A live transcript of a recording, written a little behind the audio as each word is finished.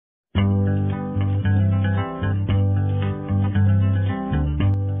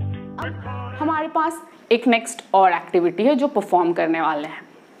पास एक नेक्स्ट और एक्टिविटी है जो परफॉर्म करने वाले हैं।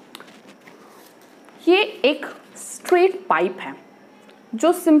 ये एक स्ट्रेट पाइप है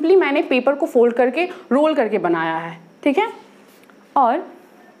जो सिंपली मैंने पेपर को फोल्ड करके रोल करके बनाया है, ठीक है। और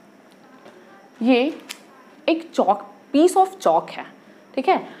ये एक चॉक, पीस ऑफ चॉक है, ठीक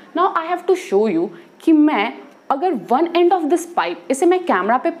है। Now I have to show you कि मैं अगर one end of this pipe, इसे मैं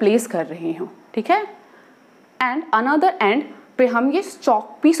कैमरा पे प्लेस कर रही हूँ, ठीक है, एंड अनदर एंड पे हम ये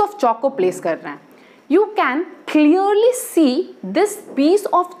चॉक, पीस ऑफ चॉक को प्लेस कर रहे हैं। You can clearly see this piece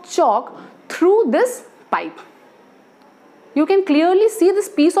of chalk through this pipe. You can clearly see this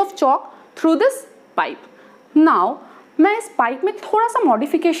piece of chalk through this pipe. Now मैं इस pipe में थोड़ा सा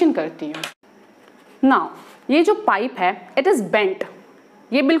मॉडिफिकेशन करती हूँ। Now ये जो पाइप है it is bent,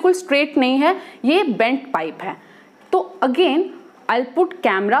 ये बिल्कुल स्ट्रेट नहीं है, ये बेंट पाइप है। तो again I'll put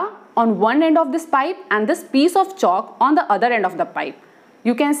camera on one end of this pipe and this piece of chalk on the other end of the pipe.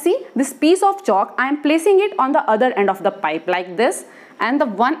 You can see this piece of chalk, I am placing it on the other end of the pipe like this, and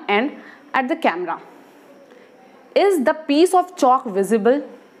the one end at the camera. Is the piece of chalk visible?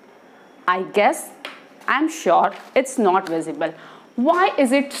 I guess, I'm sure it's not visible. Why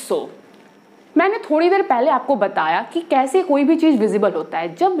is it so? मैंने थोड़ी देर पहले आपको बताया कि कैसे कोई भी चीज़ visible होता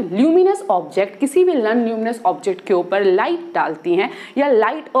है। जब ल्यूमिनस ऑब्जेक्ट किसी भी नॉन ल्यूमिनस ऑब्जेक्ट के ऊपर लाइट डालती हैं या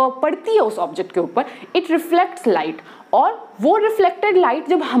लाइट पड़ती है उस ऑब्जेक्ट के ऊपर, इट रिफ्लेक्ट्स लाइट, और वो रिफ्लेक्टेड लाइट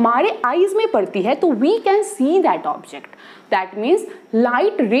जब हमारे आईज में पड़ती है तो we can see that object. That means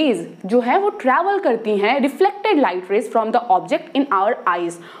light rays जो है वो ट्रैवल करती हैं, reflected light rays from the object in our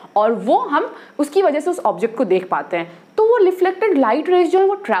eyes, और वो हम उसकी वजह से उस ऑब्जेक्ट को देख पाते हैं। तो वो रिफ्लेक्टेड लाइट रेज जो है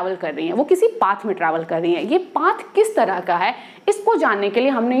वो ट्रैवल कर रही हैं, वो किसी पाथ में ट्रैवल कर रही हैं। ये पाथ किस तरह का है इसको जानने के लिए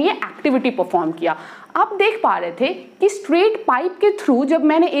हमने ये एक्टिविटी परफॉर्म किया। आप देख पा रहे थे कि स्ट्रेट पाइप के थ्रू जब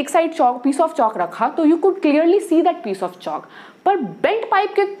मैंने एक side chalk, piece of chalk रखा तो you could clearly see that piece of chalk, पर बेंट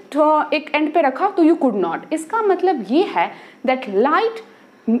पाइप के एक एंड पे रखा तो यू कुड नॉट। इसका मतलब ये है that light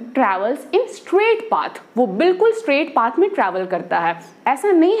travels in straight path, वो बिल्कुल स्ट्रेट पाथ में ट्रैवल करता है।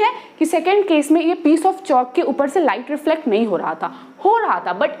 ऐसा नहीं है कि सेकेंड केस में ये पीस ऑफ चॉक के ऊपर से लाइट रिफ्लेक्ट नहीं हो रहा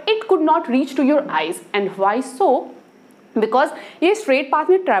था, but it could not reach to your eyes. And why so? Because ये स्ट्रेट पाथ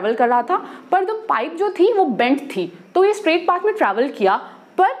में ट्रैवल कर रहा था, पर जो पाइप जो थी वो बेंट थी, तो ये स्ट्रेट पाथ में ट्रैवल किया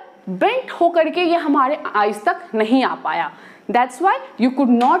पर बेंट होकर के ये हमारे आईज तक नहीं आ पाया। That's why you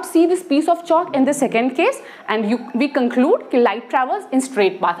could not see this piece of chalk in the second case, and we conclude कि light travels in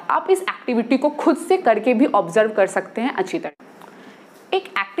straight path। आप इस एक्टिविटी को खुद से करके भी ऑब्जर्व कर सकते हैं अच्छी तरह। एक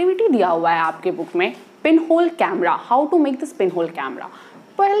एक्टिविटी दिया हुआ है आपके बुक में, pin hole camera, how to make this pin hole camera.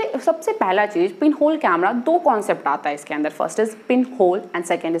 सबसे पहला चीज, पिन होल कैमरा, दो कॉन्सेप्ट आता है इसके अंदर। First is pin hole and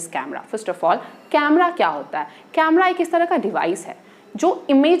second is camera. First of all camera क्या होता है? कैमरा एक इस तरह का डिवाइस है जो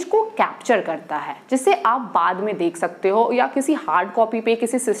इमेज को कैप्चर करता है, जिसे आप बाद में देख सकते हो या किसी हार्ड कॉपी पे,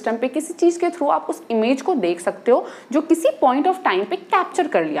 किसी सिस्टम पे, किसी चीज़ के थ्रू आप उस इमेज को देख सकते हो जो किसी पॉइंट ऑफ टाइम पे कैप्चर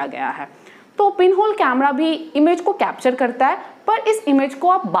कर लिया गया है। तो पिन होल कैमरा भी इमेज को कैप्चर करता है, पर इस इमेज को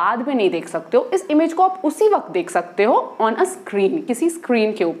आप बाद में नहीं देख सकते हो। इस इमेज को आप उसी वक्त देख सकते हो ऑन अ स्क्रीन, किसी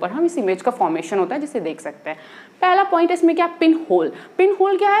स्क्रीन के ऊपर हम इस इमेज का फॉर्मेशन होता है जिसे देख सकते हैं। पहला पॉइंट इसमें क्या, पिन होल। पिन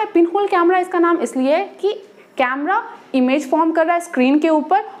होल क्या है? पिन होल कैमरा इसका नाम इसलिए है कि कैमरा इमेज फॉर्म कर रहा है स्क्रीन के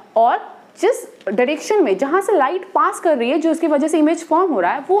ऊपर, और जिस डायरेक्शन में जहां से लाइट पास कर रही है, जो उसकी वजह से इमेज फॉर्म हो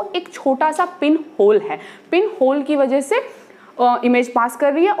रहा है, वो एक छोटा सा पिन होल है। पिन होल की वजह से इमेज पास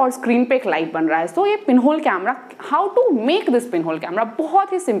कर रही है और स्क्रीन पे एक लाइट बन रहा है। सो ये pin hole camera, how to make this pin hole camera,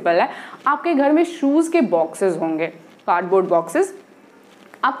 बहुत ही सिंपल है। आपके घर में शूज के बॉक्सेस होंगे, कार्डबोर्ड बॉक्सेस,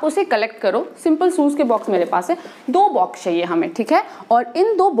 आप उसे कलेक्ट करो। सिंपल शूज के बॉक्स मेरे पास है, 2 बॉक्स चाहिए हमें, ठीक है। और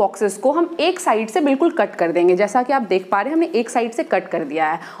इन 2 बॉक्सेस को हम एक साइड से बिल्कुल कट कर देंगे, जैसा कि आप देख पा रहे हैं हमने एक साइड से कट कर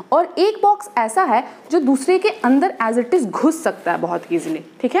दिया है। और एक बॉक्स ऐसा है जो दूसरे के अंदर एज इट इज घुस सकता है बहुत ईजिली,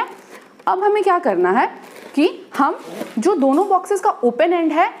 ठीक है। अब हमें क्या करना है कि हम जो दोनों बॉक्सेस का ओपन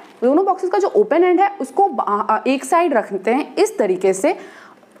एंड है, दोनों बॉक्सेस का जो ओपन एंड है उसको एक साइड रखते हैं इस तरीके से।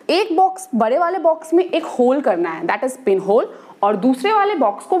 एक बॉक्स, बड़े वाले बॉक्स में एक होल करना है, दैट इज पिन होल, और दूसरे वाले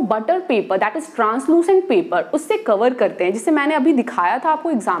बॉक्स को butter paper, that is translucent paper, उससे कवर करते हैं, जिसे मैंने अभी दिखाया था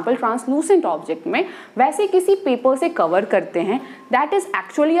आपको एग्जांपल ट्रांसलूसेंट ऑब्जेक्ट में, वैसे किसी पेपर से कवर करते हैं, that is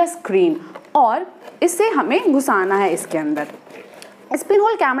actually a screen, और इससे हमें घुसाना है इसके अंदर। इस पिन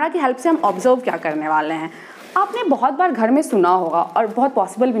होल कैमरा की हेल्प से हम ऑब्जर्व क्या करने वाले हैं, आपने बहुत बार घर में सुना होगा, और बहुत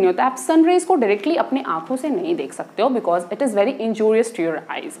पॉसिबल भी नहीं होता, आप सन रेज को डायरेक्टली अपनी आंखों से नहीं देख सकते हो because it is very injurious to your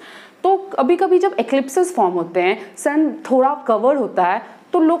eyes. तो कभी कभी जब एक्लिप्सेस फॉर्म होते हैं, सन थोड़ा कवर होता है,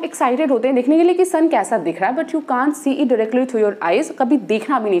 तो लोग एक्साइटेड होते हैं देखने के लिए कि सन कैसा दिख रहा है, but you can't see it directly through your eyes. कभी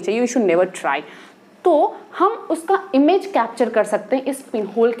देखना भी नहीं चाहिए, यू शुड नेवर ट्राई। तो हम उसका इमेज कैप्चर कर सकते हैं इस पिन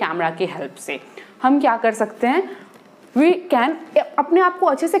होल कैमरा की हेल्प से। हम क्या कर सकते हैं, वी कैन अपने आप को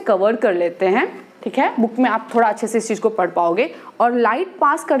अच्छे से कवर कर लेते हैं, ठीक है। बुक में आप थोड़ा अच्छे से इस चीज़ को पढ़ पाओगे। और लाइट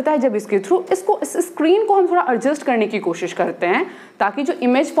पास करता है जब इसके थ्रू, इस स्क्रीन को हम थोड़ा एडजस्ट करने की कोशिश करते हैं ताकि जो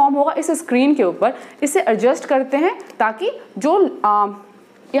इमेज फॉर्म होगा इस स्क्रीन के ऊपर, इसे एडजस्ट करते हैं ताकि जो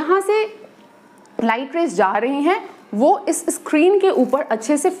यहाँ से लाइट रेज जा रही हैं वो इस स्क्रीन के ऊपर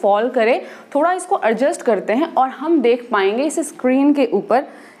अच्छे से फॉल करे। थोड़ा इसको एडजस्ट करते हैं और हम देख पाएंगे इस स्क्रीन के ऊपर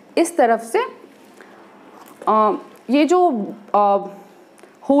इस तरफ से ये जो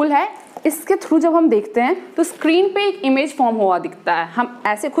होल है इसके थ्रू जब हम देखते हैं तो स्क्रीन पे एक इमेज फॉर्म हुआ दिखता है। हम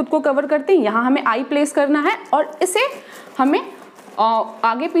ऐसे खुद को कवर करते हैं, यहाँ हमें आई प्लेस करना है और इसे हमें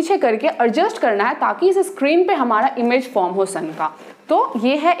आगे पीछे करके एडजस्ट करना है ताकि इस स्क्रीन पे हमारा इमेज फॉर्म हो सन का। तो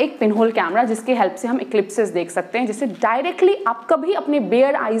ये है एक पिनहोल कैमरा जिसकी हेल्प से हम इक्लिप्सेस देख सकते हैं, जिसे डायरेक्टली आप कभी अपने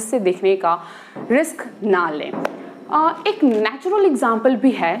बेयर आइज से देखने का रिस्क ना लें। एक नेचुरल एग्जाम्पल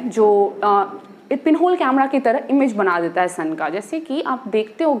भी है जो एक पिनहोल कैमरा की तरह इमेज बना देता है सन का। जैसे कि आप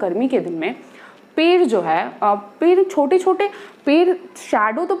देखते हो गर्मी के दिन में पेड़ जो है, पेड़ छोटे छोटे पेड़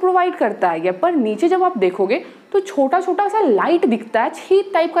शैडो तो प्रोवाइड करता है, पर नीचे जब आप देखोगे तो छोटा छोटा सा लाइट दिखता है,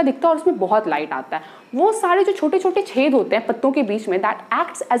 छेद टाइप का दिखता है और उसमें बहुत लाइट आता है। वो सारे जो छोटे छोटे छेद होते हैं पत्तों के बीच में, that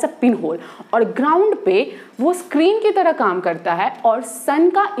acts as a pin hole, और ग्राउंड पे वो स्क्रीन की तरह काम करता है और सन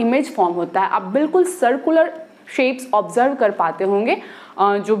का इमेज फॉर्म होता है। आप बिल्कुल सर्कुलर शेप्स ऑब्जर्व कर पाते होंगे,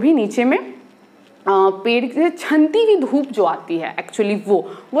 जो भी नीचे में पेड़ से छनती हुई धूप जो आती है एक्चुअली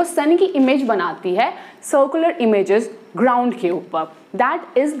वो सन की इमेज बनाती है, सर्कुलर इमेजेस ग्राउंड के ऊपर।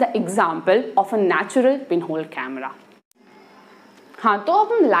 That is the example of a natural pinhole camera. हाँ, तो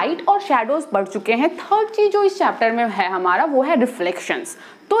अब हम लाइट और शैडोज पढ़ चुके हैं। थर्ड चीज जो इस चैप्टर में है हमारा वो है रिफ्लेक्शंस।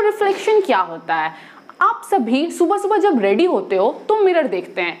 तो रिफ्लेक्शन क्या होता है? आप सभी सुबह सुबह जब रेडी होते हो तो मिरर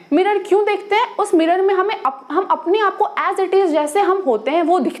देखते हैं। मिरर क्यों देखते हैं? उस मिरर में हम अपने आप को एज इट इज जैसे हम होते हैं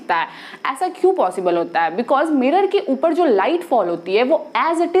वो दिखता है। ऐसा क्यों पॉसिबल होता है? बिकॉज मिरर के ऊपर जो लाइट फॉल होती है वो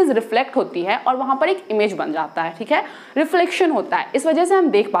एज इट इज रिफ्लेक्ट होती है और वहां पर एक इमेज बन जाता है, ठीक है। रिफ्लेक्शन होता है, इस वजह से हम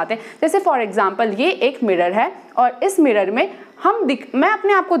देख पाते हैं। जैसे फॉर एग्जाम्पल ये एक मिरर है और इस मिरर में मैं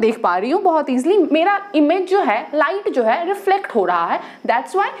अपने आप को देख पा रही हूँ बहुत इजीली। मेरा इमेज जो है, लाइट जो है रिफ्लेक्ट हो रहा है,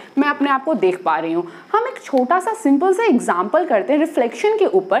 दैट्स व्हाई मैं अपने आप को देख पा रही हूँ। हम एक छोटा सा सिंपल सा एग्जांपल करते हैं रिफ्लेक्शन के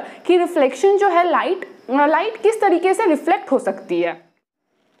ऊपर कि रिफ्लेक्शन जो है लाइट किस तरीके से रिफ्लेक्ट हो सकती है।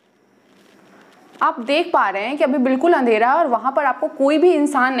 आप देख पा रहे हैं कि अभी बिल्कुल अंधेरा है और वहां पर आपको कोई भी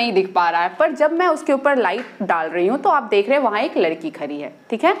इंसान नहीं दिख पा रहा है, पर जब मैं उसके ऊपर लाइट डाल रही हूँ तो आप देख रहे हैं वहां एक लड़की खड़ी है,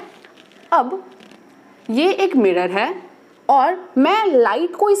 ठीक है। अब ये एक मिरर है और मैं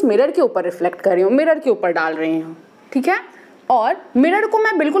लाइट को इस मिरर के ऊपर रिफ्लेक्ट कर रही हूँ, मिरर के ऊपर डाल रही हूँ, ठीक है। और मिरर को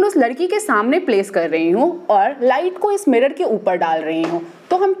मैं बिल्कुल उस लड़की के सामने प्लेस कर रही हूँ और लाइट को इस मिरर के ऊपर डाल रही हूँ।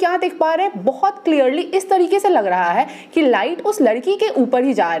 तो हम क्या देख पा रहे हैं? बहुत क्लियरली इस तरीके से लग रहा है कि लाइट उस लड़की के ऊपर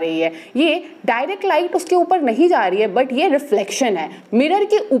ही जा रही है। ये डायरेक्ट लाइट उसके ऊपर नहीं जा रही है, बट ये रिफ्लेक्शन है। मिरर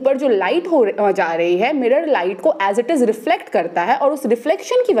के ऊपर जो लाइट हो जा रही है, मिरर लाइट को एज इट इज रिफ्लेक्ट करता है और उस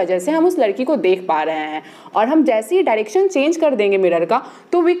रिफ्लेक्शन की वजह से हम उस लड़की को देख पा रहे हैं। और हम जैसे ही डायरेक्शन चेंज कर देंगे मिरर का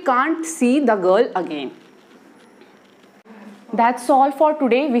तो we can't see the girl again. That's all for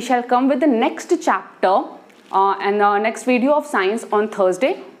today. We shall come with the next chapter and next video of science on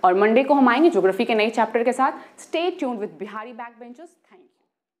Thursday, और Monday को हम आएंगे ज्योग्राफी के नए चैप्टर के साथ। Stay tuned with Bihari Backbenchers.